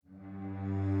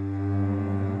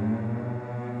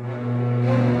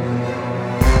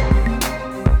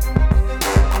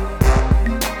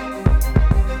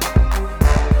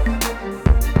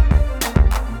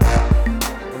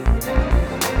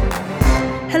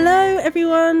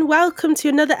everyone. Welcome to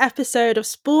another episode of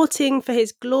Sporting for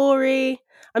His Glory.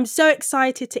 I'm so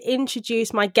excited to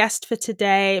introduce my guest for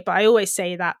today, but I always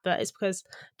say that, but it's because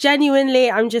genuinely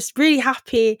I'm just really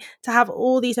happy to have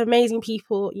all these amazing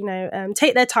people,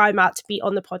 take their time out to be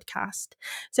on the podcast.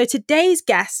 So today's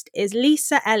guest is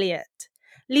Lisa Elliott.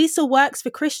 Lisa works for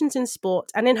Christians in Sport,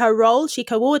 and in her role, she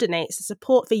coordinates the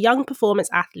support for young performance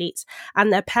athletes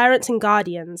and their parents and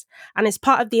guardians, and is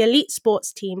part of the elite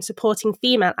sports team supporting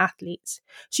female athletes.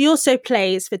 She also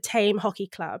plays for Tame Hockey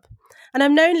Club. And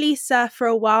I've known Lisa for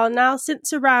a while now,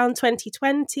 since around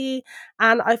 2020,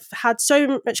 and I've had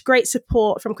so much great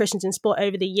support from Christians in Sport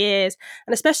over the years,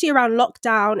 and especially around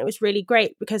lockdown, it was really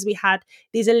great because we had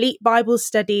these elite Bible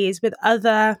studies with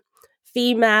other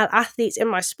female athletes in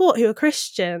my sport who are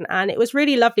Christian, and it was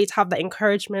really lovely to have that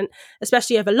encouragement,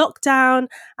 especially over lockdown.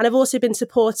 And I've also been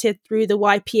supported through the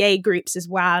YPA groups as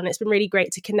well, and it's been really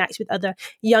great to connect with other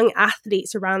young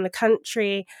athletes around the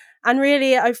country. And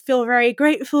really, I feel very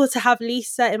grateful to have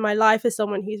Lisa in my life as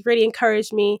someone who's really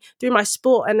encouraged me through my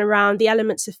sport and around the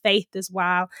elements of faith as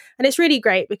well. And it's really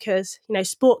great because,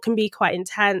 sport can be quite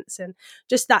intense, and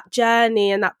just that journey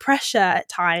and that pressure at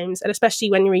times, and especially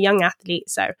when you're a young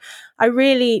athlete. So I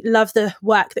really love the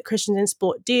work that Christians in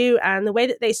Sport do and the way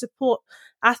that they support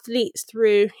athletes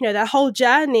through, their whole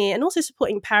journey, and also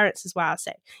supporting parents as well.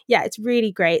 So yeah, it's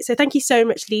really great. So thank you so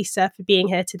much, Lisa, for being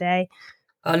here today.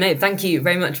 Oh no, thank you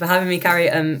very much for having me, Carrie.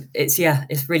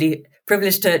 It's really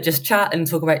privileged to just chat and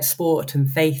talk about sport and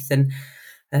faith. And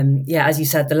as you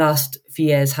said, the last few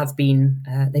years have been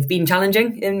they've been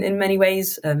challenging in many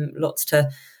ways. Lots to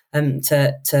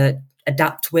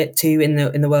adapt to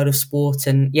in the world of sport.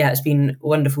 And yeah, it's been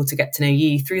wonderful to get to know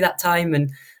you through that time,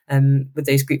 and with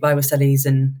those group Bible studies,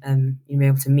 and you be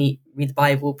able to meet, read the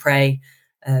Bible, pray,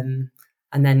 and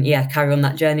then carry on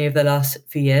that journey of the last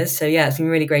few years. So yeah, it's been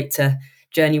really great to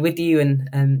journey with you,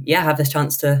 and have this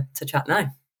chance to chat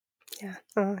now. Yeah.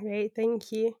 Oh, great.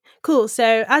 Thank you. Cool.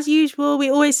 So as usual, we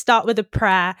always start with a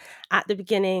prayer at the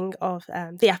beginning of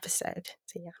the episode.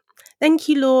 So yeah. Thank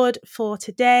you, Lord, for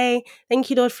today.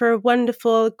 Thank you, Lord, for a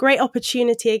wonderful, great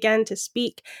opportunity again to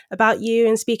speak about you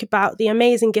and speak about the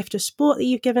amazing gift of sport that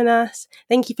you've given us.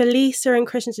 Thank you for Lisa and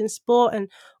Christians in Sport and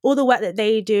all the work that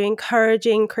they do,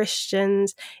 encouraging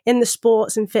Christians in the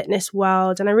sports and fitness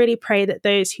world. And I really pray that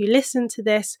those who listen to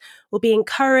this will be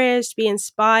encouraged, be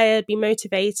inspired, be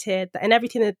motivated, that in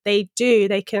everything that they do,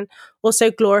 they can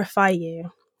also glorify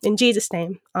you. In Jesus'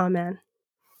 name, amen.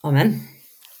 Amen.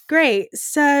 Great.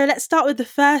 So let's start with the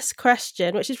first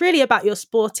question, which is really about your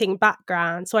sporting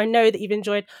background. So I know that you've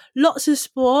enjoyed lots of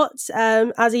sports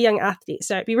as a young athlete.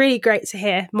 So it'd be really great to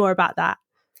hear more about that.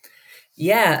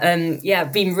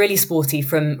 Been really sporty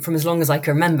from as long as I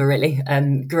can remember, really.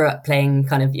 Grew up playing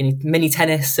kind of, mini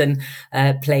tennis, and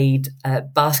played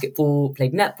basketball,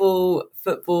 played netball,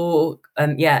 football,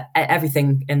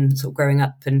 everything in sort of growing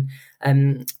up. And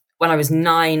when I was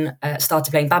 9,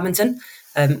 started playing badminton,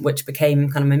 which became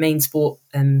kind of my main sport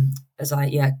as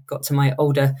I got to my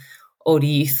older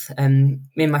youth. Me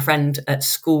and my friend at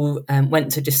school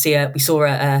went to just we saw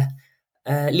a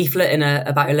leaflet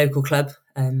about a local club,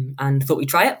 and thought we'd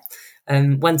try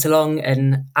it. Went along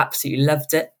and absolutely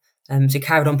loved it. So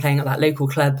carried on playing at that local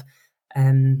club.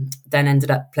 Then ended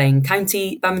up playing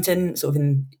county badminton, sort of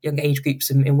in younger age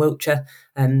groups in Wiltshire.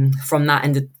 From that,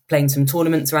 ended playing some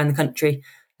tournaments around the country.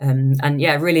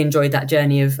 Really enjoyed that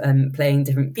journey of playing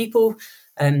different people.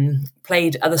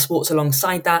 Played other sports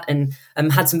alongside that, and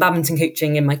had some badminton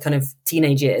coaching in my kind of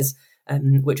teenage years,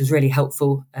 which was really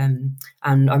helpful. And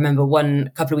I remember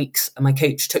couple of weeks, my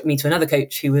coach took me to another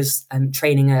coach who was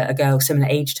training a girl similar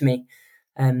age to me.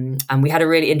 And we had a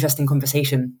really interesting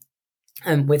conversation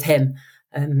with him,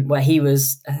 where he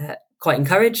was quite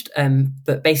encouraged,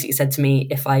 but basically said to me,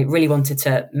 if I really wanted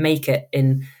to make it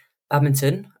in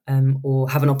badminton, or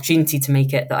have an opportunity to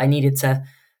make it, that I needed to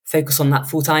focus on that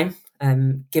full time,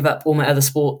 give up all my other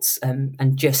sports,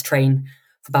 and just train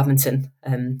for badminton.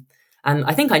 And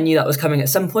I think I knew that was coming at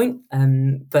some point,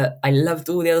 but I loved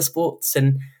all the other sports,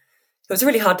 and it was a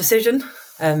really hard decision.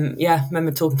 I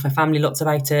remember talking to my family lots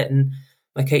about it, and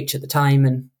my coach at the time,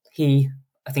 and he,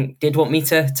 I think, did want me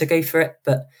to go for it,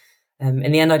 but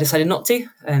in the end I decided not to,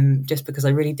 just because I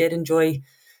really did enjoy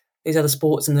these other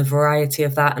sports and the variety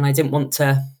of that, and I didn't want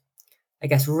to, I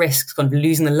guess, risk kind of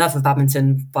losing the love of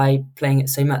badminton by playing it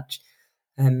so much.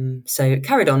 So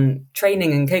carried on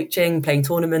training and coaching, playing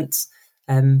tournaments,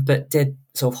 but did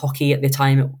sort of hockey at the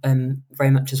time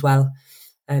very much as well.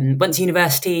 Went to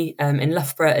university in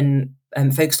Loughborough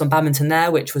and focused on badminton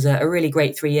there, which was a really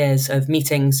great 3 years of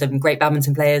meeting some great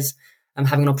badminton players,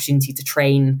 having an opportunity to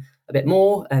train a bit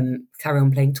more, carry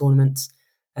on playing tournaments.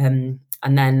 And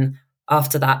then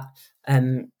after that,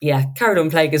 carried on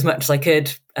playing as much as I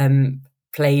could.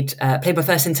 Played my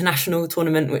first international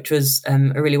tournament, which was a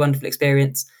really wonderful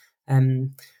experience.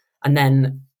 And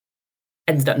then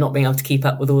ended up not being able to keep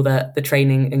up with all the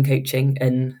training and coaching,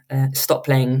 and stopped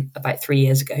playing about 3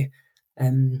 years ago.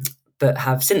 But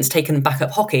have since taken back up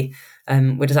hockey,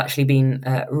 which has actually been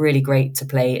really great to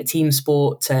play a team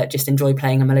sport, to just enjoy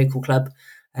playing in my local club,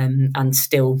 and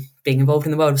still being involved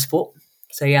in the world of sport.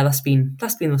 So yeah, that's been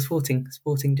the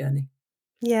sporting journey.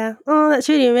 Yeah. Oh, that's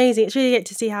really amazing. It's really great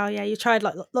to see how, you tried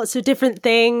like lots of different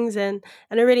things, and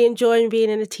I really enjoying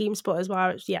being in a team sport as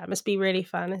well. Which, it must be really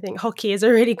fun. I think hockey is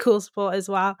a really cool sport as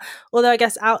well. Although I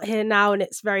guess out here now and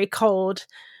it's very cold,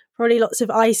 probably lots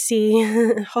of icy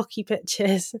hockey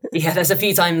pitches. Yeah, there's a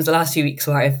few times the last few weeks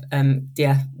where I've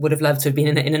would have loved to have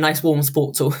been in a nice warm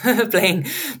sport, or playing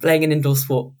an indoor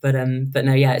sport. But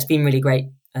no, it's been really great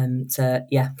to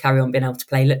carry on being able to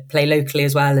play locally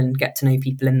as well, and get to know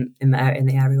people in the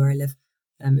area where I live.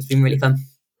 It's been really fun.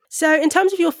 So in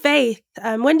terms of your faith,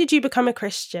 when did you become a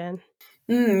Christian?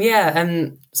 Growing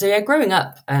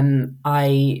up,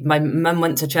 my mum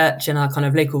went to church in our kind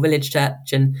of local village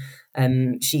church,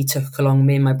 and she took along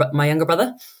me and my younger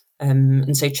brother.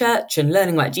 And so church and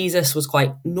learning about Jesus was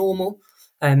quite normal.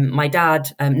 My dad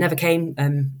never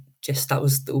came. Just that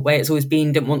was the way it's always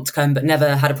been. Didn't want to come, but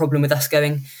never had a problem with us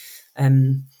going.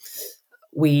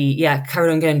 We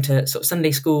carried on going to sort of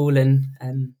Sunday school, and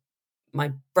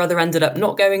my brother ended up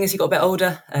not going as he got a bit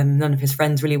older. None of his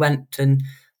friends really went, and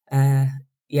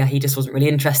he just wasn't really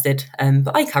interested.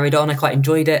 But I carried on. I quite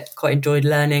enjoyed it. Quite enjoyed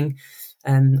learning,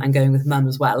 and going with mum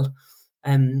as well.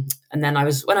 And then when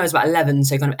I was about 11,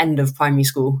 so kind of end of primary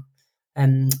school,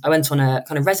 I went on a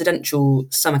kind of residential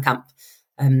summer camp,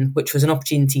 which was an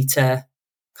opportunity to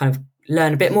kind of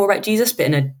learn a bit more about Jesus, but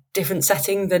in a different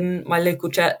setting than my local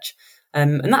church.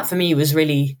 And that for me was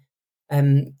really,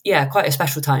 quite a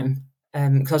special time,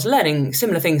 because I was learning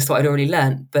similar things to what I'd already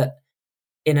learned, but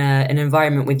in an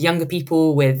environment with younger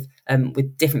people, with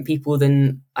different people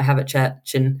than I have at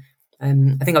church. And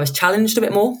I think I was challenged a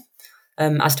bit more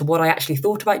as to what I actually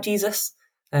thought about Jesus.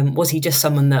 Was he just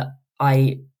someone that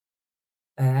I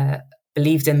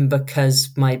believed in because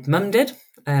my mum did?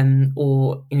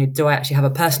 Or do I actually have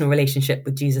a personal relationship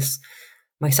with Jesus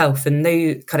myself? And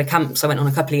those kind of camps I went on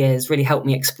a couple of years really helped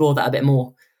me explore that a bit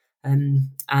more.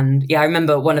 I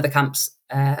remember one of the camps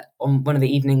on one of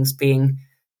the evenings being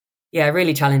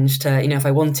really challenged to, if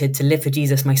I wanted to live for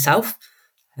Jesus myself,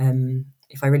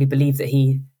 if I really believed that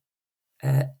he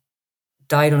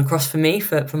died on a cross for me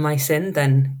for my sin,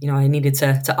 then I needed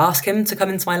to ask him to come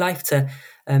into my life, to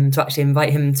actually invite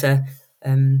him to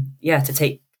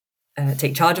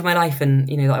take charge of my life, and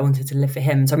that I wanted to live for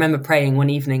him. So I remember praying one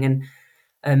evening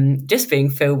and just being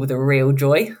filled with a real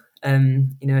joy.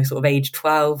 Sort of age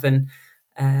 12, and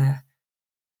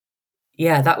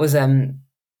that was a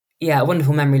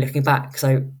wonderful memory looking back.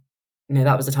 So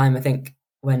that was the time, I think,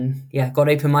 when God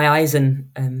opened my eyes, and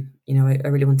I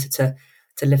really wanted to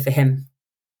live for him.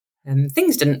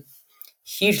 Things didn't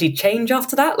hugely change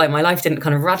after that. Like, my life didn't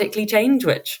kind of radically change,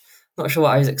 which I'm not sure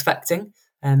what I was expecting.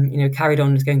 Carried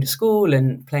on going to school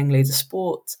and playing loads of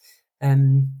sport.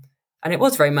 And it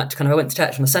was very much kind of, I went to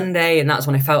church on a Sunday, and that's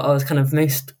when I felt I was kind of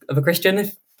most of a Christian,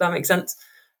 if that makes sense.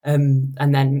 And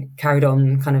then carried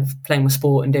on kind of playing with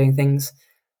sport and doing things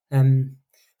the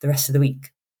rest of the week.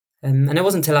 And it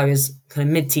wasn't until I was kind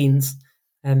of mid-teens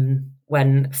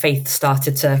when faith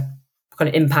started to kind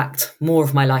of impact more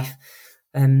of my life,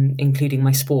 including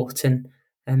my sport. And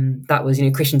that was,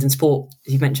 Christians in sport,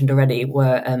 as you mentioned already,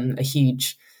 were a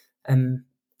huge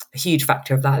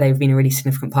factor of that. They've been a really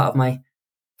significant part of my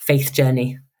faith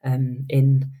journey,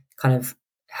 in kind of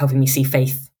helping me see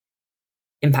faith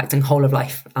impacting whole of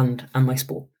life and my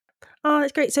sport. Oh,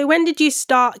 that's great. So when did you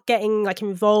start getting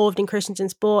involved in Christians in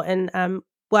sport and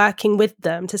working with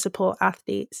them to support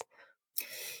athletes?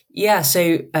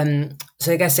 So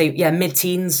I guess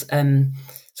mid-teens,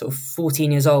 sort of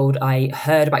 14 years old, I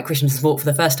heard about Christians in sport for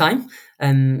the first time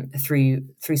through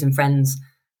some friends,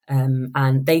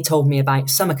 and they told me about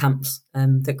summer camps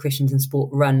that Christians in sport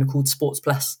run called Sports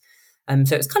Plus.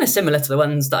 So it's kind of similar to the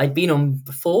ones that I'd been on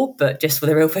before, but just with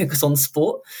a real focus on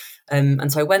sport.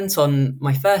 And so I went on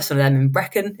my first one of them in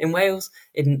Brecon in Wales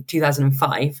in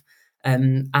 2005,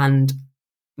 and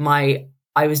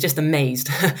I was just amazed.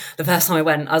 The first time I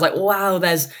went, I was like, wow,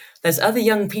 there's other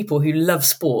young people who love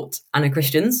sport and are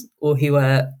Christians, or who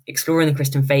are exploring the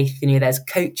Christian faith. There's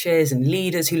coaches and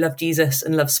leaders who love Jesus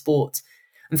and love sport.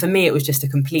 And for me, it was just a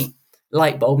complete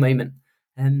light bulb moment.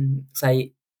 So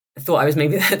I thought I was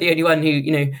maybe the only one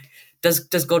who,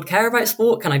 does God care about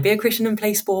sport? Can I be a Christian and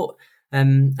play sport?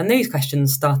 And those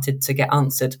questions started to get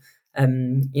answered.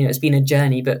 It's been a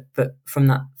journey, but from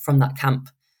that camp,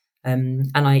 and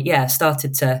I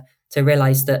started to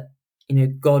realize that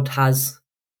God has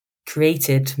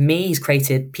created me. He's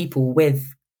created people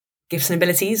with gifts and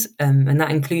abilities, and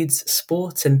that includes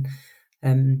sport, and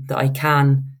that I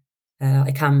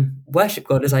can worship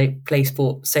God as I play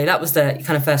sport. So that was the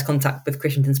kind of first contact with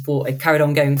Christians in sport. I carried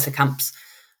on going to camps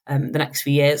the next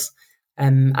few years.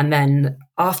 And then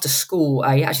after school,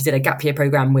 I actually did a gap year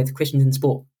program with Christians in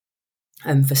sport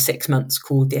for 6 months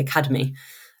called the Academy.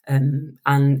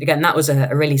 And again, that was a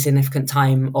really significant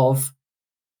time of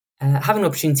having an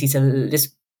opportunity to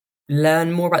just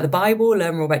learn more about the Bible,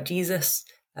 learn more about Jesus,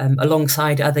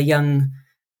 alongside other young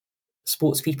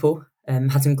sports people.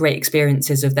 Had some great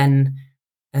experiences of then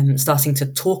starting to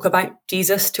talk about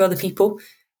Jesus to other people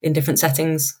in different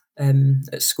settings,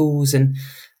 at schools and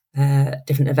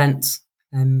different events.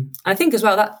 And I think as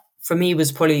well, that for me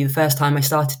was probably the first time I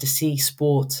started to see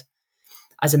sport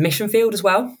as a mission field as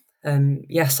well.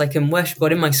 Yes, I can worship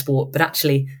God in my sport, but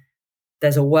actually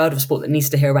there's a world of sport that needs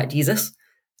to hear about Jesus.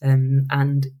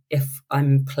 And if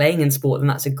I'm playing in sport, then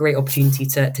that's a great opportunity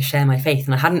to share my faith.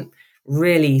 And I hadn't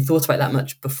really thought about that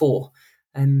much before.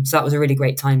 So that was a really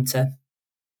great time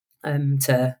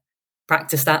to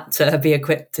practice that, to be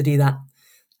equipped to do that.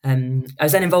 I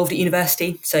was then involved at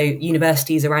university. So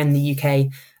universities around the UK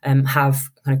have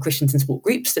kind of Christians in sport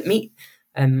groups that meet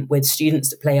with students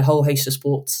that play a whole host of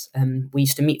sports. We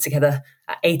used to meet together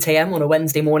at 8 a.m. on a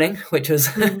Wednesday morning, which was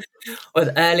was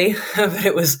early, but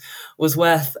it was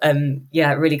worth.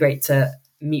 Really great to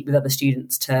meet with other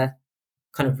students to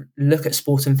kind of look at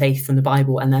sport and faith from the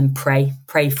Bible, and then pray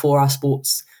for our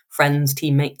sports friends,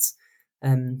 teammates.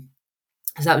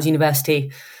 So that was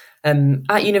university.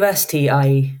 At university,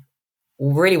 I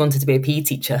really wanted to be a PE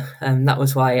teacher. That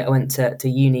was why I went to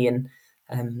uni, and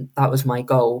that was my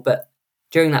goal. But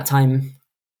during that time,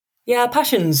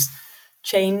 passions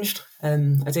changed. I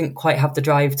didn't quite have the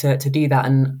drive to do that.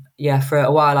 And for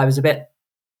a while, I was a bit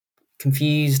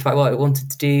confused about what I wanted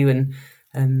to do.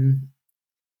 And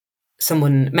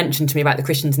someone mentioned to me about the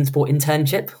Christians in Sport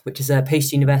internship, which is a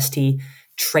post-university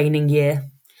training year.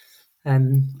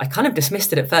 I kind of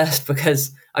dismissed it at first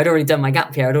because I'd already done my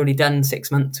gap year. I'd already done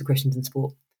 6 months of Christians in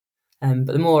Sport. But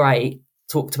the more I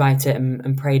talked about it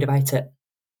and prayed about it,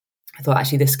 I thought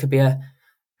actually this could be a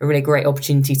really great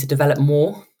opportunity to develop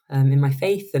more in my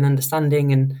faith and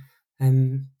understanding,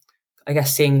 and I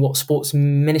guess seeing what sports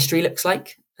ministry looks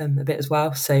like a bit as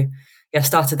well. So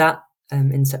started that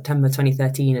in September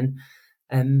 2013,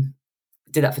 and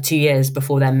did that for 2 years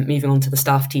before then moving on to the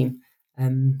staff team.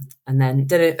 And then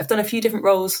I've done a few different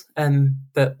roles,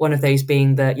 but one of those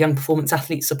being the young performance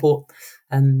athlete support,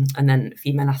 and then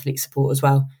female athlete support as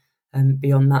well.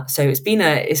 Beyond that, so it's been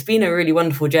a really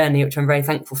wonderful journey, which I'm very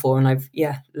thankful for, and I've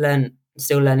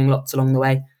still learning lots along the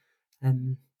way.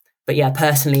 But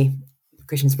personally,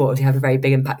 Christian sport has had a very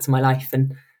big impact on my life,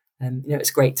 and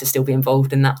it's great to still be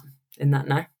involved in that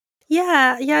now.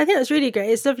 Yeah, I think that's really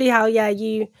great. It's lovely how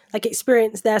you like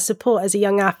experienced their support as a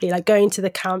young athlete, like going to the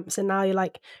camps, and now you're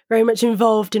like very much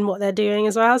involved in what they're doing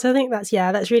as well. So I think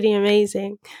that's really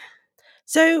amazing.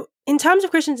 So in terms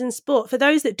of Christians in sport, for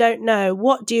those that don't know,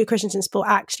 what do Christians in sport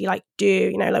actually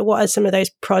do? What are some of those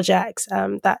projects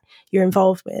that you're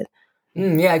involved with?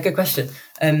 Good question.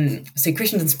 So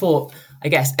Christians in sport, I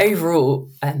guess overall,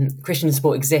 Christians in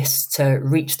sport exists to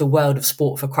reach the world of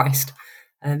sport for Christ.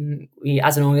 We,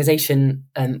 as an organisation,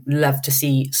 love to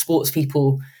see sports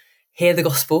people hear the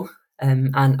gospel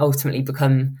and ultimately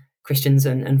become Christians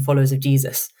and followers of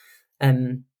Jesus.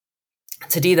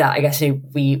 To do that, I guess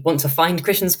we want to find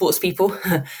Christian sports people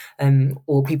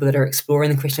or people that are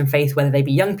exploring the Christian faith, whether they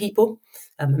be young people.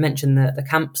 I mentioned the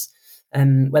camps,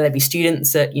 whether they be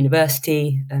students at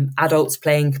university, adults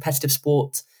playing competitive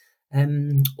sport,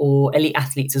 or elite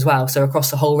athletes as well. So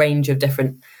across a whole range of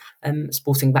different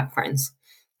sporting backgrounds.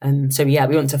 We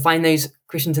want to find those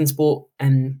Christians in sport,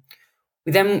 and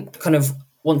we then kind of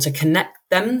want to connect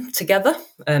them together.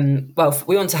 We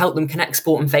want to help them connect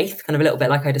sport and faith, kind of a little bit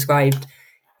like I described.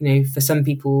 For some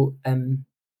people,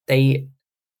 they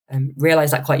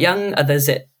realize that quite young. Others,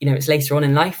 it's later on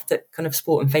in life that kind of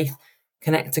sport and faith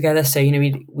connect together. So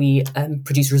we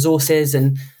produce resources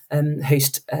and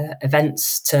host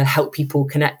events to help people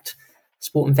connect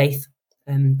sport and faith,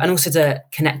 and also to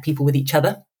connect people with each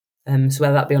other. So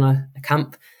whether that be on a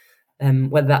camp,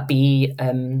 whether that be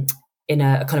in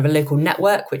a kind of a local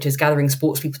network, which is gathering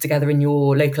sports people together in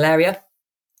your local area,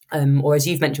 or as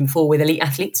you've mentioned before, with elite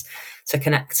athletes, to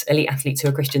connect elite athletes who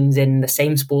are Christians in the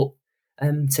same sport,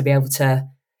 to be able to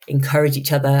encourage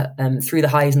each other through the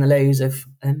highs and the lows of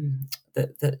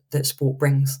that sport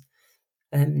brings.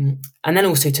 And then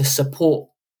also to support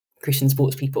Christian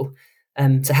sports people,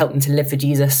 to help them to live for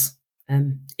Jesus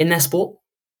in their sport,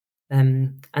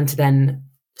 and to then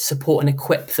support and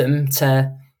equip them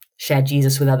to share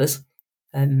Jesus with others.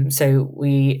 So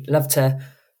we love to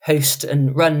host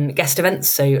and run guest events,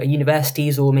 so at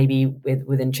universities or maybe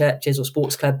within churches or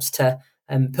sports clubs, to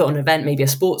put on an event, maybe a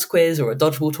sports quiz or a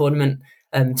dodgeball tournament,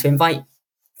 to invite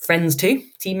friends to,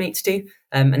 teammates to,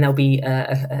 and there'll be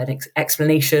an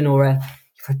explanation or a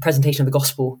presentation of the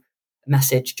gospel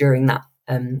message during that,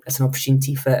 as an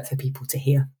opportunity for people to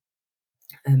hear.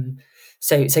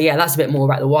 So yeah, that's a bit more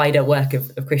about the wider work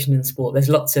of Christian in sport. There's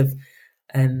lots of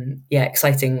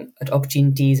exciting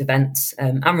opportunities, events,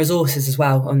 and resources as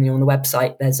well on the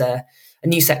website. There's a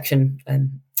new section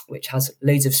which has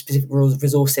loads of specific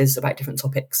resources about different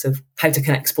topics of how to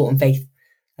connect sport and faith,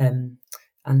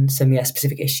 and some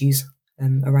specific issues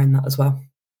around that as well.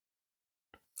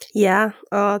 Yeah.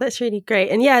 Oh, that's really great.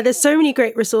 And yeah, there's so many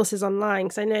great resources online.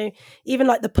 Because I know even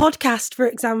like the podcast, for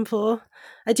example,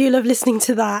 I do love listening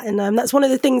to that. And that's one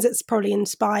of the things that's probably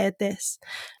inspired this.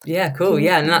 Yeah, cool.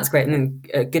 Yeah, and that's great. And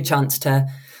a good chance to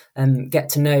get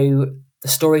to know the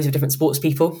stories of different sports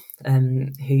people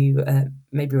who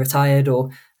may be retired, or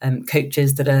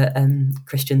coaches that are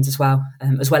Christians as well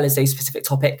as those specific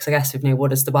topics, I guess, of,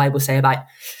 what does the Bible say about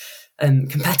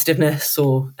competitiveness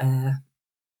or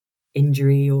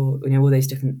injury, or all those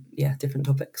different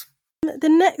topics. The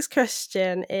next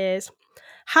question is,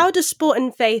 how does sport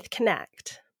and faith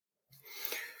connect?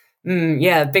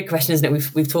 Big question, isn't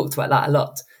it? We've talked about that a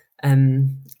lot,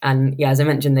 and as I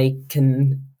mentioned, they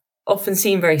can often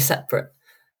seem very separate,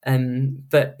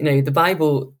 but the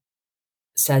Bible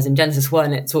says in Genesis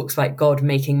 1, it talks about God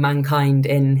making mankind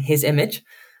in his image,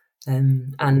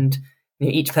 and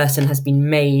each person has been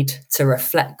made to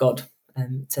reflect God,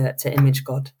 to image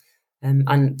God.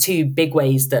 And two big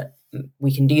ways that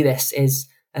we can do this is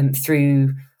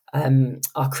through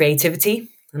our creativity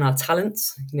and our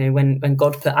talents. When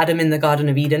God put Adam in the Garden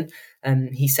of Eden,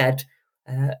 he said,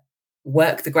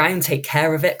 work the ground, take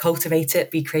care of it, cultivate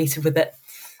it, be creative with it.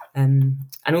 And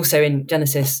also in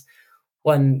Genesis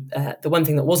 1, the one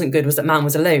thing that wasn't good was that man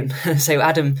was alone. So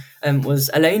Adam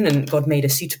was alone, and God made a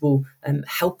suitable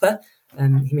helper.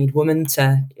 He made woman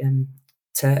to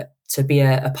be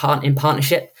a part in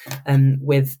partnership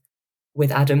with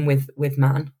Adam, with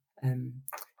man,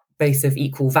 both of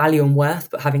equal value and worth,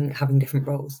 but having different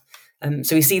roles.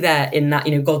 So we see there in that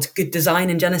God's good design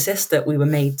in Genesis, that we were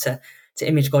made to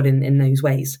image God in those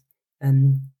ways.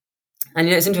 And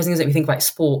it's interesting, isn't it? We think about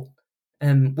sport.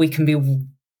 We can be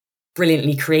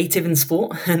brilliantly creative in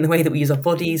sport and the way that we use our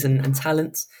bodies and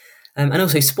talents. And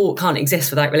also, sport can't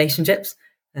exist without relationships.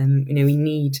 We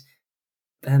need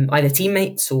either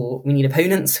teammates, or we need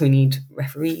opponents, we need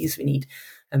referees, we need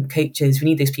coaches, we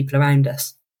need those people around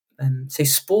us. So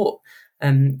sport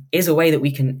is a way that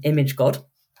we can image God.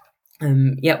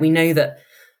 Yet we know that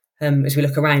as we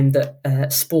look around,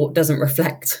 that sport doesn't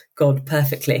reflect God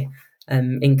perfectly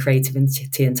in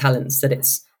creativity and talents, that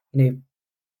it's,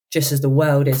 just as the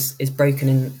world is broken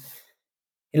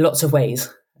in lots of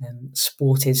ways,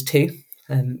 sport is too,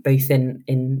 both in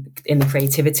the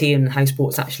creativity and how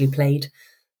sport's actually played,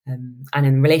 and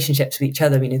in relationships with each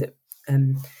other. We know that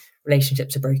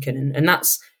relationships are broken, and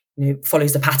that's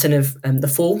follows the pattern of the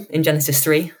fall in Genesis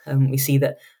 3. We see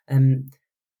that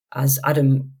as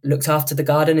Adam looked after the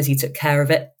garden, as he took care of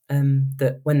it,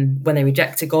 that when they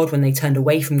rejected God, when they turned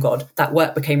away from God, that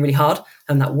work became really hard,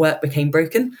 and that work became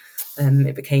broken.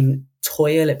 It became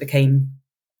toil. It became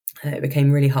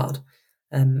really hard.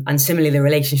 And similarly, the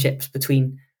relationships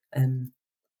between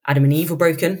Adam and Eve were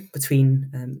broken,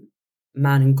 between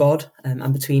man and God,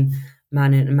 and between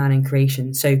man and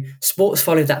creation. So sports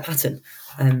followed that pattern,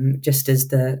 just as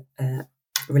the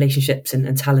relationships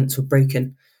and talents were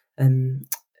broken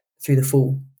through the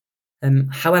fall.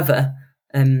 However,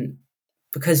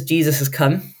 because Jesus has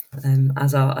come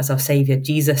as our Saviour,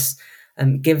 Jesus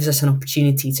gives us an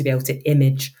opportunity to be able to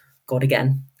image God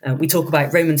again. We talk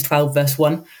about Romans 12, verse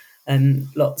 1,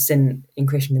 lots in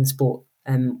Christian and sport,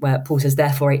 where Paul says,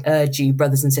 "Therefore I urge you,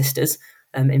 brothers and sisters,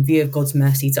 in view of God's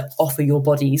mercy, to offer your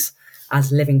bodies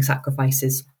as living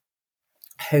sacrifices,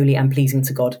 holy and pleasing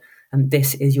to God. And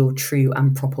this is your true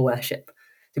and proper worship."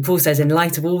 So Paul says, in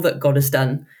light of all that God has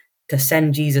done to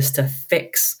send Jesus to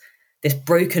fix this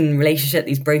broken relationship,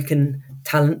 these broken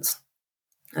talents,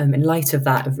 in light of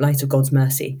that, in light of God's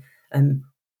mercy,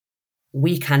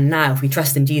 we can now, if we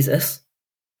trust in Jesus,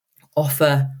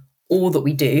 offer all that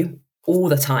we do all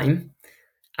the time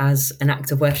as an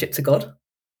act of worship to God.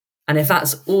 And if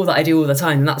that's all that I do all the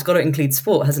time, then that's got to include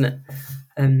sport, hasn't it?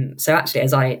 So actually,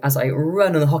 as I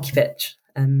run on the hockey pitch,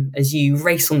 as you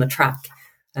race on the track,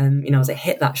 as I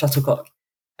hit that shuttlecock,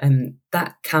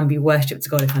 that can be worship to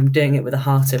God if I'm doing it with a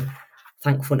heart of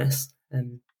thankfulness.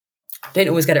 Don't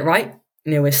always get it right.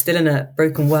 We're still in a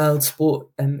broken world. Sport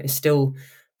is still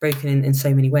broken in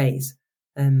so many ways.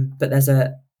 But there's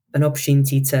an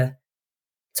opportunity to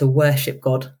worship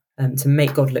God, to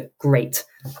make God look great,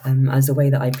 as the way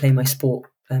that I play my sport,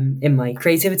 in my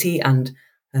creativity and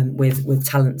with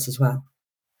talents as well.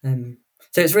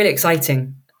 So it's really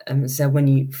exciting. So when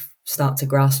you start to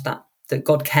grasp that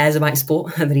God cares about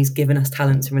sport and that He's given us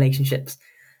talents and relationships,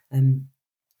 and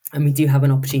we do have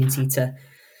an opportunity to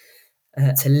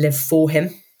live for Him,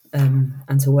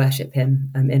 and to worship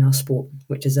Him in our sport,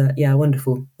 which is a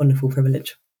wonderful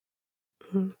privilege.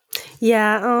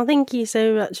 Yeah, oh, thank you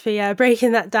so much for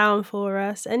breaking that down for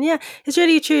us. And it's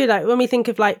really true. Like when we think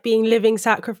of like being living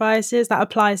sacrifices, that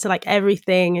applies to like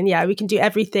everything. And we can do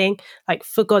everything like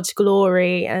for God's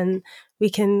glory, and we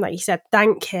can, like you said,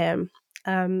 thank Him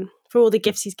for all the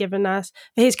gifts He's given us,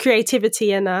 for His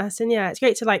creativity in us. And it's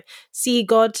great to like see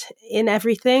God in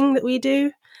everything that we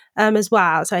do as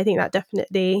well. So I think that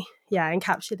definitely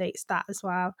encapsulates that as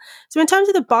well. So in terms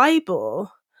of the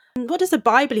Bible, what does the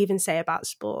Bible even say about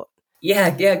sport?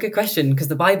 Yeah, good question, because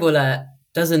the Bible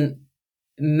doesn't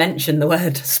mention the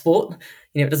word sport.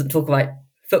 It doesn't talk about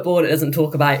football. It doesn't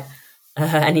talk about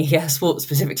any sport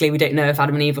specifically. We don't know if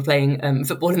Adam and Eve were playing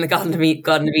football in the Garden of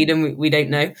Eden. We don't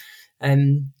know.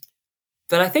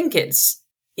 But I think it's,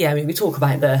 we talk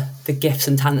about the gifts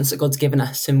and talents that God's given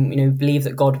us, and believe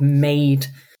that God made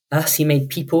us. He made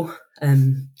people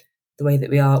the way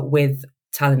that we are, with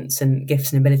talents and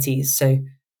gifts and abilities. So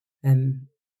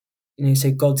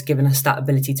so God's given us that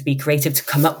ability to be creative, to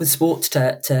come up with sports,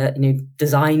 to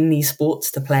design these sports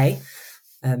to play,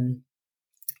 and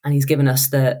He's given us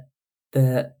the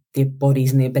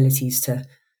bodies and the abilities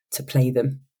to play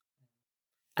them.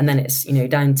 And then it's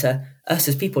down to us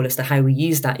as people as to how we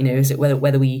use that. Is it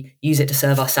whether we use it to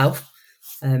serve ourselves,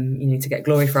 to get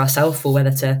glory for ourselves, or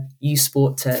whether to use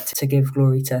sport to give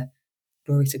glory to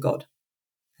God.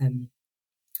 And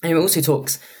it also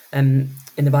talks in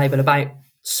the Bible about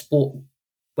sport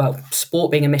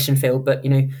being a mission field. But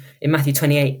in Matthew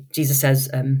 28, Jesus says,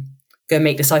 "Go and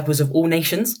make disciples of all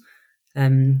nations."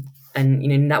 And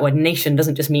that word nation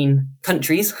doesn't just mean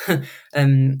countries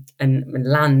and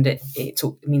land. It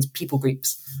means people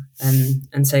groups.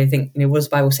 And so I think, what does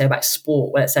the Bible say about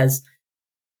sport? Well, it says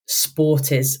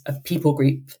sport is a people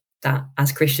group that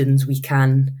as Christians we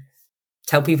can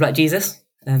tell people about Jesus,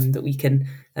 that we can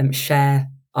share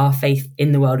our faith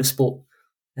in the world of sport,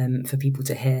 for people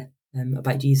to hear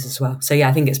about Jesus as well. So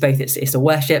I think it's both. It's the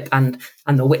worship and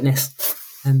the witness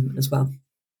as well.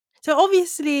 So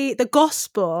obviously the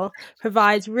gospel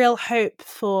provides real hope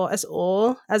for us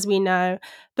all, as we know.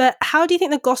 But how do you think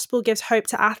the gospel gives hope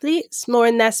to athletes, more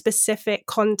in their specific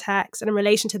context and in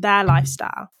relation to their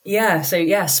lifestyle?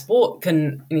 Sport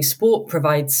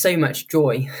provides so much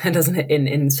joy, doesn't it,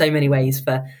 in so many ways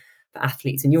for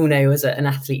athletes. And you'll know, as an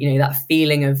athlete, that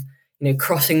feeling of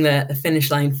crossing the finish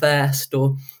line first,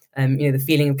 or the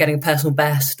feeling of getting a personal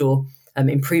best, or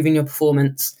improving your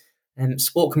performance.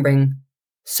 Sport can bring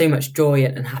so much joy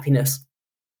and happiness,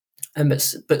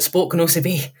 but sport can also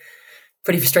be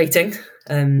pretty frustrating.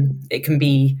 It can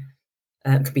be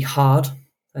hard,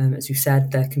 as you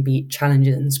said. There can be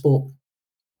challenges in sport,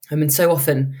 and so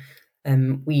often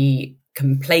we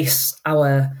can place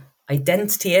our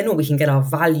identity in, or we can get our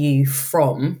value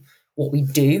from what we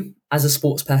do as a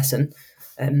sports person,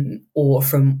 or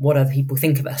from what other people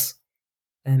think of us.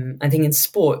 I think in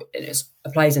sport, it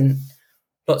applies in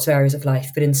lots of areas of life,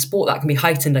 but in sport that can be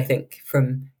heightened, I think,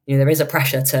 from, there is a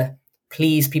pressure to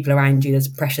please people around you. There's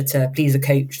pressure to please a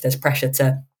coach. There's pressure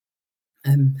to,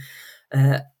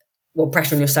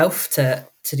 pressure on yourself to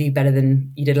do better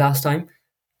than you did last time.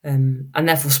 And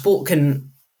therefore sport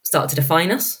can start to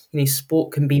define us.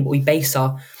 Sport can be what we base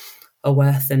our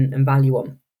worth and value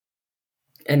on.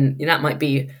 And that might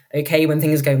be okay when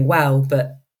things are going well,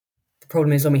 but the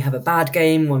problem is when we have a bad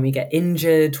game, when we get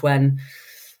injured, when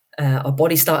our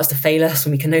body starts to fail us,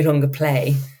 when we can no longer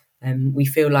play, we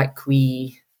feel like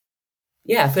we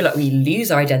lose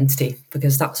our identity,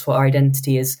 because that's what our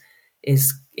identity is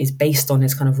based on,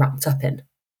 is kind of wrapped up in.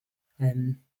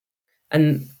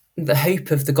 And the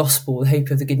hope of the gospel, the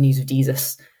hope of the good news of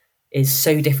Jesus, is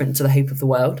so different to the hope of the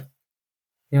world.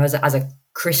 As a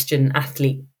Christian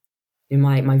athlete,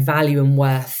 my value and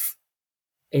worth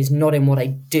is not in what I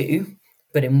do,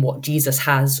 but in what Jesus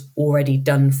has already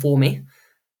done for me.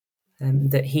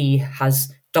 That He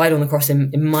has died on the cross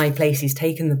in my place. He's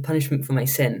taken the punishment for my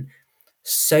sin,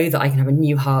 so that I can have a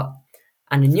new heart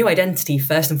and a new identity,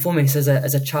 first and foremost, as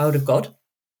a child of God.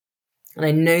 And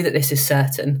I know that this is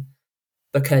certain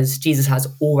because Jesus has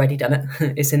already done it.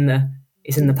 It's in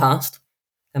the past.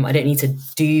 I don't need to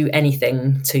do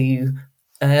anything to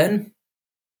earn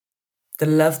the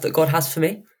love that God has for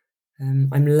me.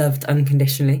 I'm loved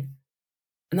unconditionally.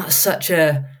 And that's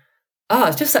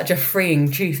it's just such a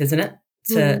freeing truth, isn't it?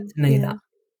 To know that.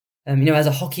 As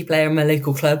a hockey player in my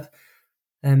local club,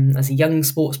 as a young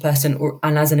sports person,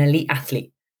 and as an elite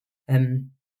athlete,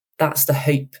 that's the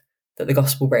hope that the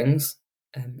gospel brings.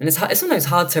 And it's sometimes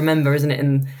hard to remember, isn't it,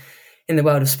 in the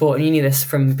world of sport? And you knew this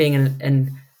from being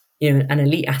an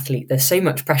elite athlete. There's so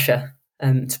much pressure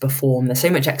to perform. There's so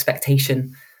much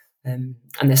expectation, and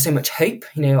there's so much hope.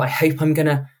 I hope I'm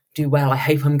gonna do well. I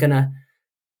hope I'm gonna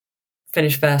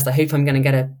finish first. I hope I'm gonna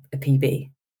get a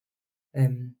PB.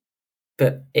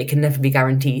 But it can never be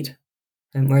guaranteed.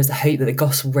 Whereas the hope that the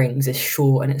gospel brings is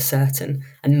sure and it's certain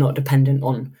and not dependent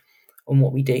on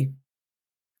what we do,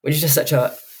 which is just such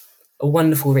a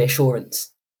wonderful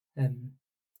reassurance. And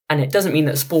it doesn't mean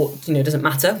that sport, doesn't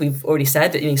matter. We've already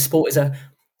said that sport is a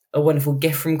wonderful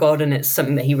gift from God, and it's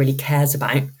something that He really cares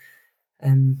about.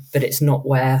 But it's not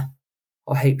where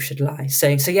our hope should lie. So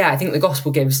yeah, I think the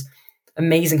gospel gives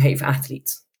amazing hope for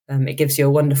athletes. It gives you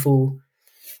a wonderful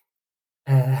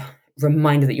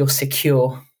reminder that you're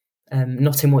secure,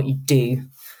 not in what you do,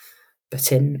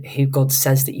 but in who God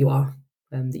says that you are,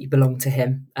 that you belong to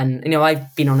Him. And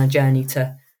I've been on a journey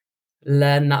to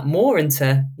learn that more and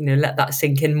to let that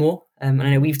sink in more. And I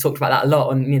know we've talked about that a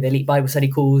lot on the Elite Bible Study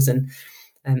calls, and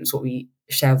it's what we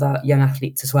share with our young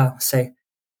athletes as well. So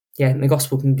yeah, the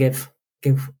gospel can give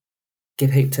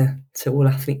hope to all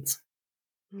athletes.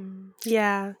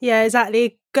 Yeah, exactly.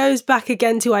 It goes back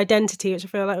again to identity, which I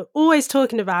feel like we're always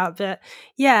talking about. But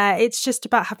yeah, it's just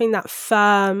about having that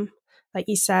firm, like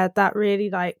you said, that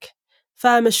really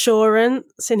firm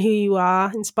assurance in who you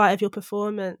are in spite of your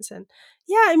performance. And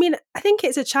yeah, I think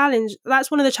it's a challenge.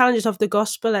 That's one of the challenges of the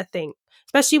gospel, I think,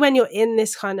 especially when you're in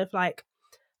this kind of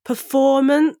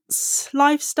performance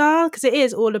lifestyle, because it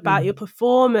is all about your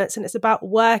performance and it's about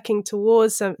working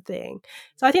towards something.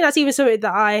 So I think that's even something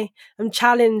that I am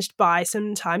challenged by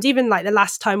sometimes, even the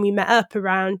last time we met up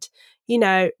around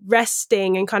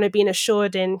resting and kind of being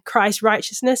assured in Christ's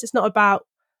righteousness. It's not about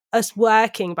us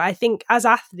working, but I think as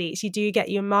athletes you do get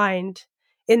your mind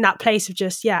in that place of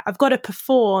just I've got to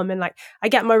perform, and I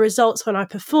get my results when I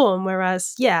perform,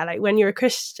 whereas when you're a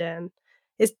Christian,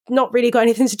 it's not really got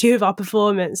anything to do with our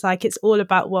performance. It's all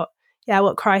about what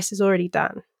Christ has already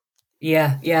done.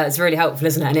 Yeah, it's really helpful,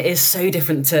 isn't it? And it is so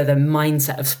different to the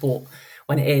mindset of sport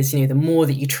when it is, the more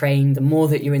that you train, the more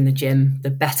that you're in the gym, the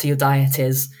better your diet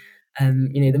is,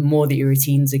 the more that your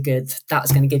routines are good,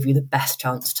 that's going to give you the best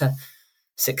chance to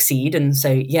succeed. And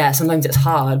so, yeah, sometimes it's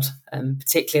hard,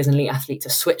 particularly as an elite athlete, to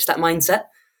switch that mindset.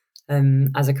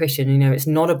 As a Christian, it's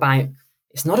not about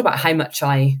how much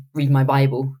I read my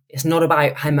Bible. It's not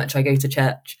about how much I go to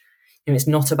church. It's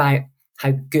not about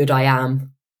how good I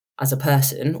am as a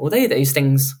person, although those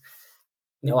things,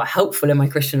 are helpful in my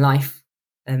Christian life.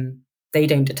 They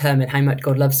don't determine how much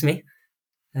God loves me,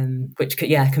 which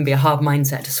can be a hard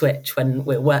mindset to switch when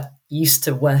we're used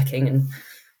to working and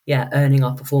earning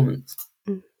our performance.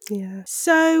 Yeah.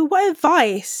 So what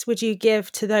advice would you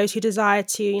give to those who desire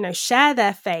to, share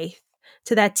their faith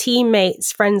to their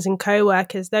teammates, friends and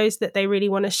co-workers, those that they really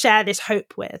want to share this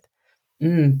hope with?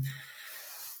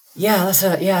 Yeah, that's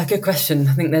a good question.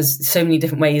 I think there's so many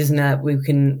different ways we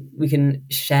can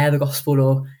share the gospel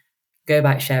or go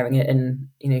about sharing it. And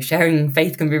sharing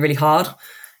faith can be really hard.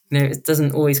 It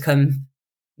doesn't always come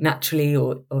naturally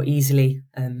or easily.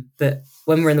 But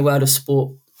when we're in the world of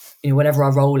sport, whatever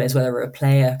our role is, whether we're a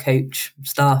player, coach,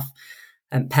 staff,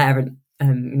 parent,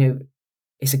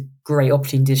 it's a great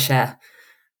opportunity to share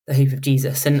the hope of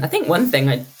Jesus. And I think one thing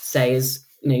I'd say is,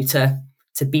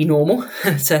 to be normal,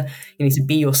 to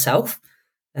be yourself.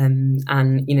 And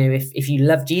if you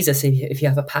love Jesus, if you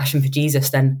have a passion for Jesus,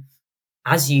 then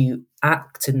as you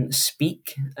act and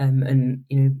speak, and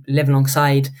live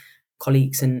alongside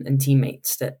colleagues and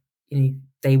teammates, that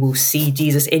they will see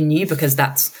Jesus in you, because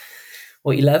that's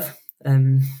what you love,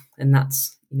 and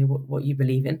that's what you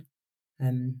believe in.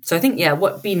 So I think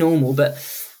be normal,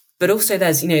 but also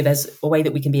there's a way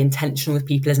that we can be intentional with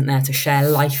people, isn't there, to share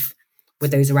life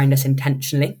with those around us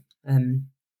intentionally.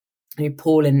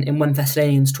 Paul in 1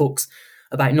 Thessalonians talks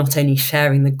about not only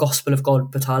sharing the gospel of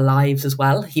God, but our lives as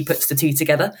well. He puts the two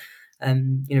together.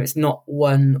 It's not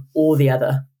one or the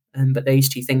other, but those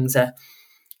two things are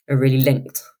really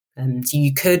linked. So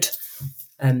you could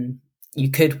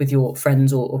with your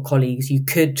friends or colleagues, you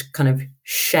could kind of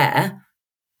share,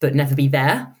 but never be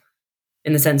there.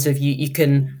 in the sense of you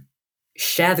can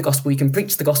share the gospel, you can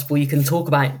preach the gospel, you can talk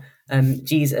about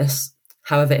Jesus.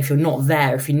 However, if you're not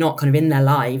there, if you're not kind of in their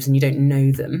lives and you don't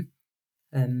know them,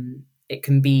 it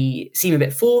can seem a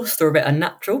bit forced or a bit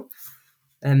unnatural.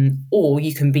 Or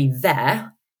you can be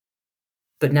there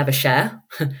but never share.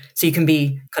 So you can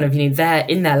be kind of, there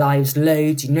in their lives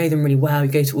loads, you know them really well,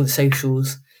 you go to all the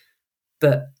socials,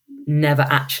 but never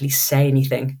actually say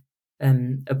anything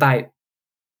about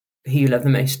who you love the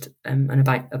most and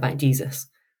about Jesus.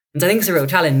 And so I think it's a real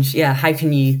challenge. Yeah, how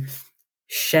can you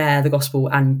share the gospel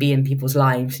and be in people's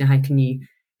lives? How can you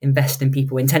invest in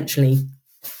people intentionally,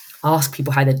 ask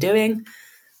people how they're doing?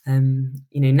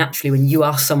 Naturally, when you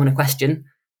ask someone a question,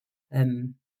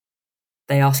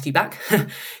 they ask you back.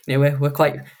 We're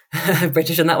quite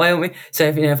British in that way, aren't we? So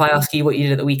if I ask you what you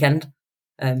did at the weekend,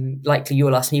 likely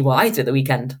you'll ask me what I did at the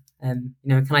weekend.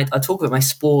 I'll talk about my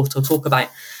sport or talk about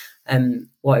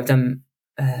what I've done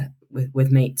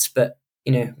with mates, but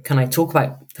can I talk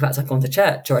about the fact I've gone to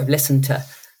church or I've listened to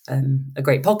a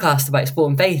great podcast about sport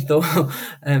and faith, or how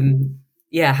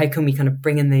can we kind of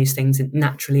bring in those things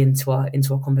naturally into our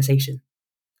conversation?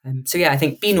 I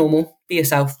think be normal, be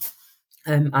yourself,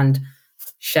 and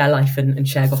share life and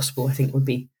share gospel, I think would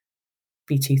be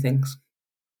two things.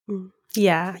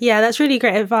 Yeah, that's really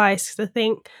great advice, because I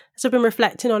think, as I've been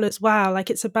reflecting on as well, like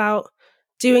it's about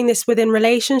doing this within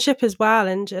relationship as well,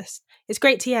 and just it's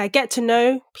great to get to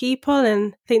know people,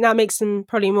 and I think that makes them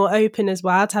probably more open as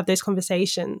well to have those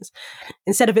conversations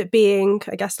instead of it being,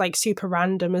 I guess, like super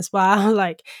random as well.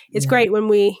 Like it's great when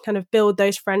we kind of build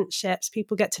those friendships,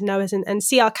 people get to know us and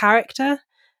see our character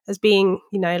as being,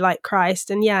 like Christ.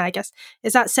 And I guess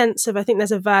it's that sense of, I think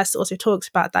there's a verse that also talks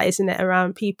about that, isn't it,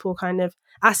 around people kind of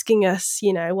asking us,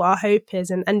 what our hope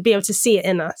is, and be able to see it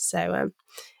in us. So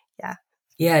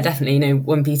yeah, definitely.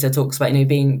 When Peter talks about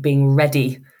being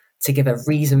ready to give a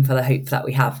reason for the hope that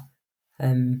we have,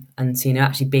 and so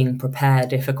actually being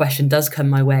prepared if a question does come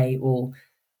my way, or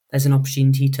there's an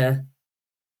opportunity to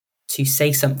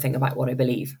say something about what I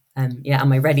believe. Am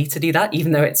I ready to do that?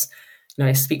 Even though it's,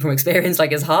 I speak from experience,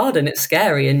 like it's hard and it's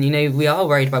scary, and we are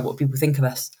worried about what people think of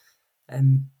us.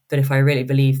 But if I really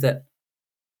believe that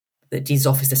Jesus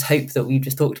offers this hope that we've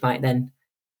just talked about, then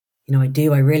I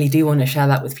really do want to share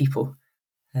that with people.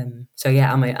 Am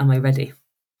I ready?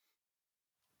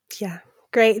 Yeah,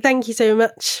 great. Thank you so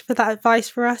much for that advice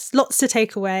for us. Lots to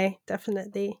take away,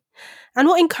 definitely. And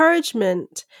what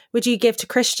encouragement would you give to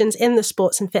Christians in the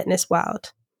sports and fitness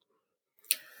world?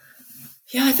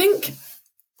 Yeah, I think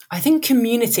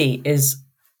community is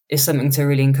something to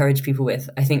really encourage people with.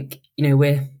 I think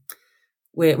we're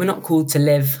not called to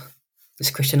live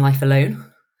this Christian life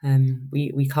alone.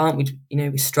 We can't.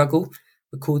 We struggle.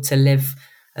 We're called to live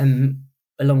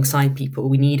alongside people.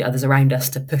 We need others around us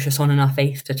to push us on in our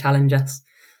faith, to challenge us.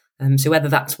 So whether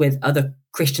that's with other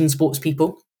Christian sports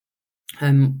people,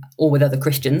 or with other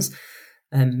Christians,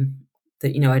 I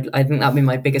think that'd be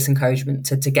my biggest encouragement,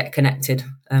 to get connected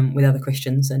with other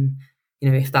Christians. And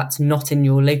if that's not in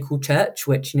your local church,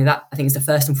 which that I think is the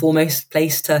first and foremost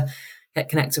place to get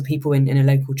connected with people in a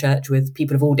local church, with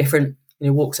people of all different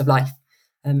walks of life.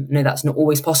 That's not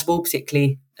always possible,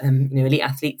 particularly elite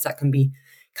athletes. That can be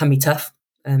tough.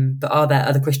 But are there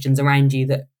other Christians around you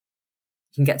that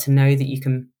you can get to know, that you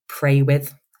can pray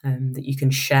with, that you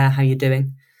can share how you're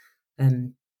doing?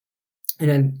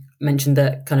 Mentioned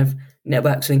that kind of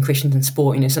networks within Christians and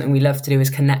sport. Something we love to do is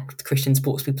connect Christian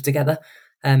sports people together,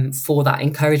 for that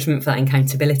encouragement, for that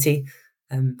accountability,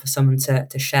 for someone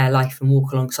to share life and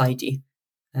walk alongside you.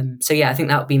 I think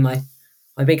that would be my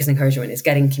biggest encouragement, is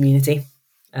getting community,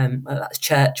 whether that's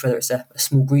church, whether it's a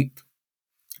small group,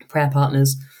 prayer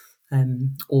partners,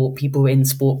 or people in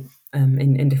sport,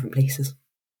 in different places.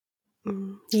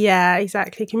 Yeah,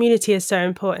 exactly. Community is so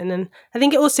important. And I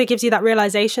think it also gives you that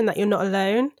realization that you're not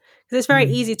alone. Because it's very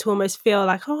easy to almost feel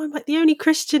like, oh, I'm like the only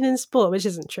Christian in sport, which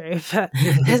isn't true, but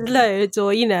there's loads.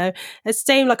 Or, it's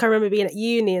same, like I remember being at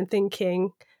uni and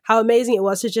thinking how amazing it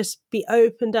was to just be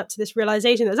opened up to this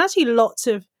realization. There's actually lots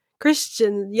of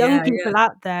Christian young people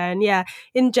out there. And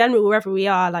in general, wherever we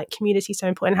are, like community is so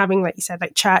important. Having, like you said,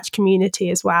 like church community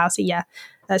as well. So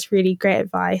that's really great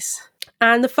advice.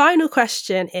 And the final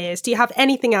question is, do you have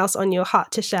anything else on your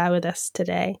heart to share with us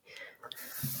today?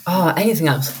 Oh, anything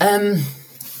else?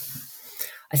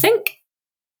 I think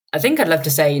I'd love to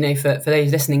say, for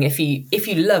those listening, if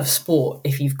you love sport,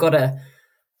 if you've got a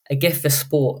gift for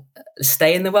sport,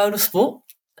 stay in the world of sport.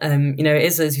 It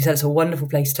is, as you said, it's a wonderful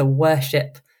place to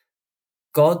worship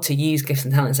God, to use gifts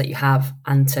and talents that you have,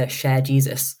 and to share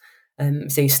Jesus.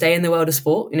 So you stay in the world of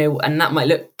sport, and that might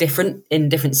look different in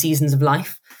different seasons of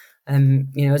life.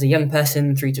 As a young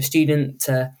person through to a student,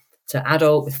 to to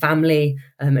adult with family.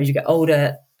 As you get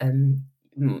older,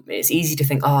 it's easy to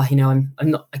think, I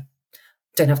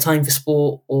don't have time for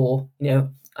sport, or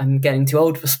I'm getting too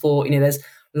old for sport. There's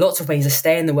lots of ways to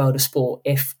stay in the world of sport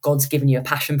if God's given you a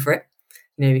passion for it.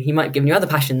 He might have given you other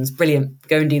passions, brilliant,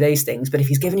 go and do those things. But if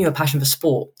he's given you a passion for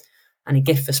sport and a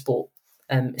gift for sport,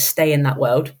 stay in that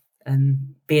world,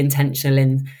 be intentional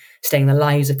in staying in the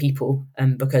lives of people,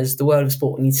 because the world of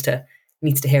sport needs to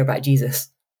hear about Jesus,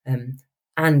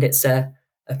 and it's a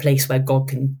place where God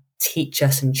can teach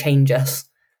us and change us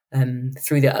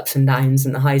through the ups and downs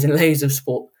and the highs and lows of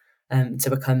sport, to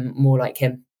become more like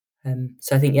him.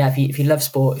 So I think, if you love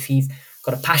sport, if you've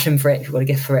got a passion for it, if you've got a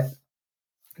gift for it,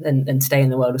 then stay in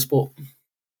the world of sport.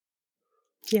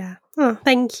 Yeah. Oh,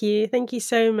 thank you. Thank you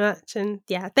so much. And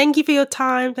thank you for your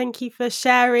time. Thank you for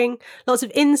sharing lots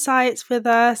of insights with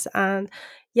us, and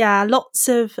lots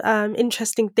of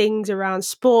interesting things around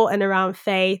sport and around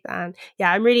faith. And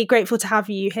I'm really grateful to have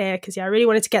you here, because I really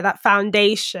wanted to get that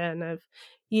foundation of,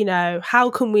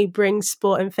 how can we bring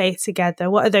sport and faith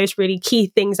together? What are those really key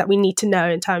things that we need to know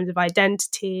in terms of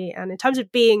identity and in terms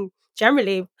of being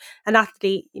generally an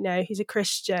athlete, who's a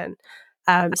Christian?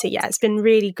 It's been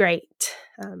really great.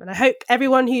 And I hope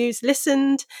everyone who's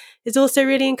listened is also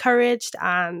really encouraged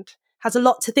and has a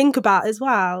lot to think about as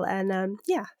well. And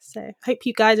so hope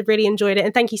you guys have really enjoyed it.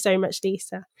 And thank you so much,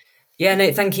 Lisa. Yeah,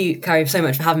 no, thank you, Carrie, so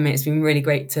much for having me. It's been really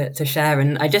great to share.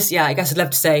 And I guess I'd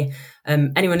love to say,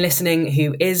 anyone listening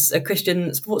who is a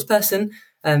Christian sports person,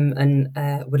 and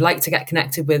would like to get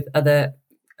connected with other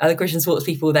Christian sports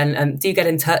people, then do get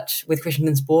in touch with Christian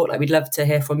in Sport. We'd love to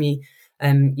hear from you.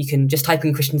 You can just type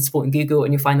in Christian Sport in Google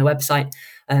and you'll find the website.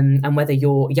 And whether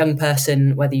you're a young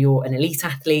person, whether you're an elite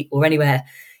athlete, or anywhere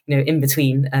in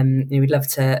between, we'd love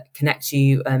to connect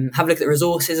you. Have a look at the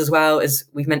resources as well. As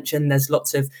we've mentioned, there's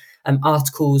lots of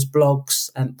articles,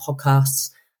 blogs, podcasts,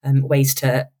 ways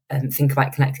to think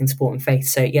about connecting sport and faith.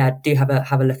 So do have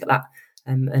a look at that,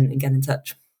 and get in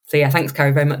touch. So thanks,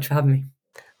 Carrie, very much for having me.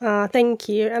 Thank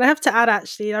you. And I have to add,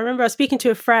 actually, I remember I was speaking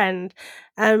to a friend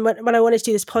when I wanted to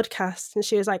do this podcast, and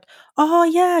she was like, oh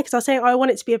yeah, because I was saying, I want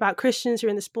it to be about Christians who are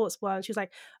in the sports world. And she was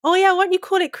like, oh yeah, why don't you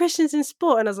call it Christians in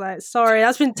Sport? And I was like, sorry,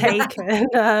 that's been taken.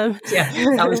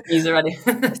 That was used already.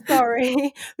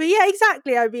 Sorry. But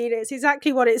exactly. I mean, it's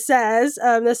exactly what it says.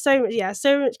 There's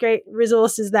so much great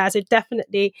resources there. So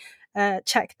definitely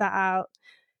check that out.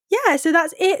 So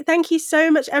that's it. Thank you so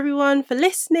much, everyone, for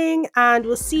listening, and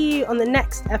we'll see you on the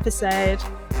next episode.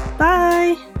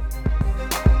 Bye.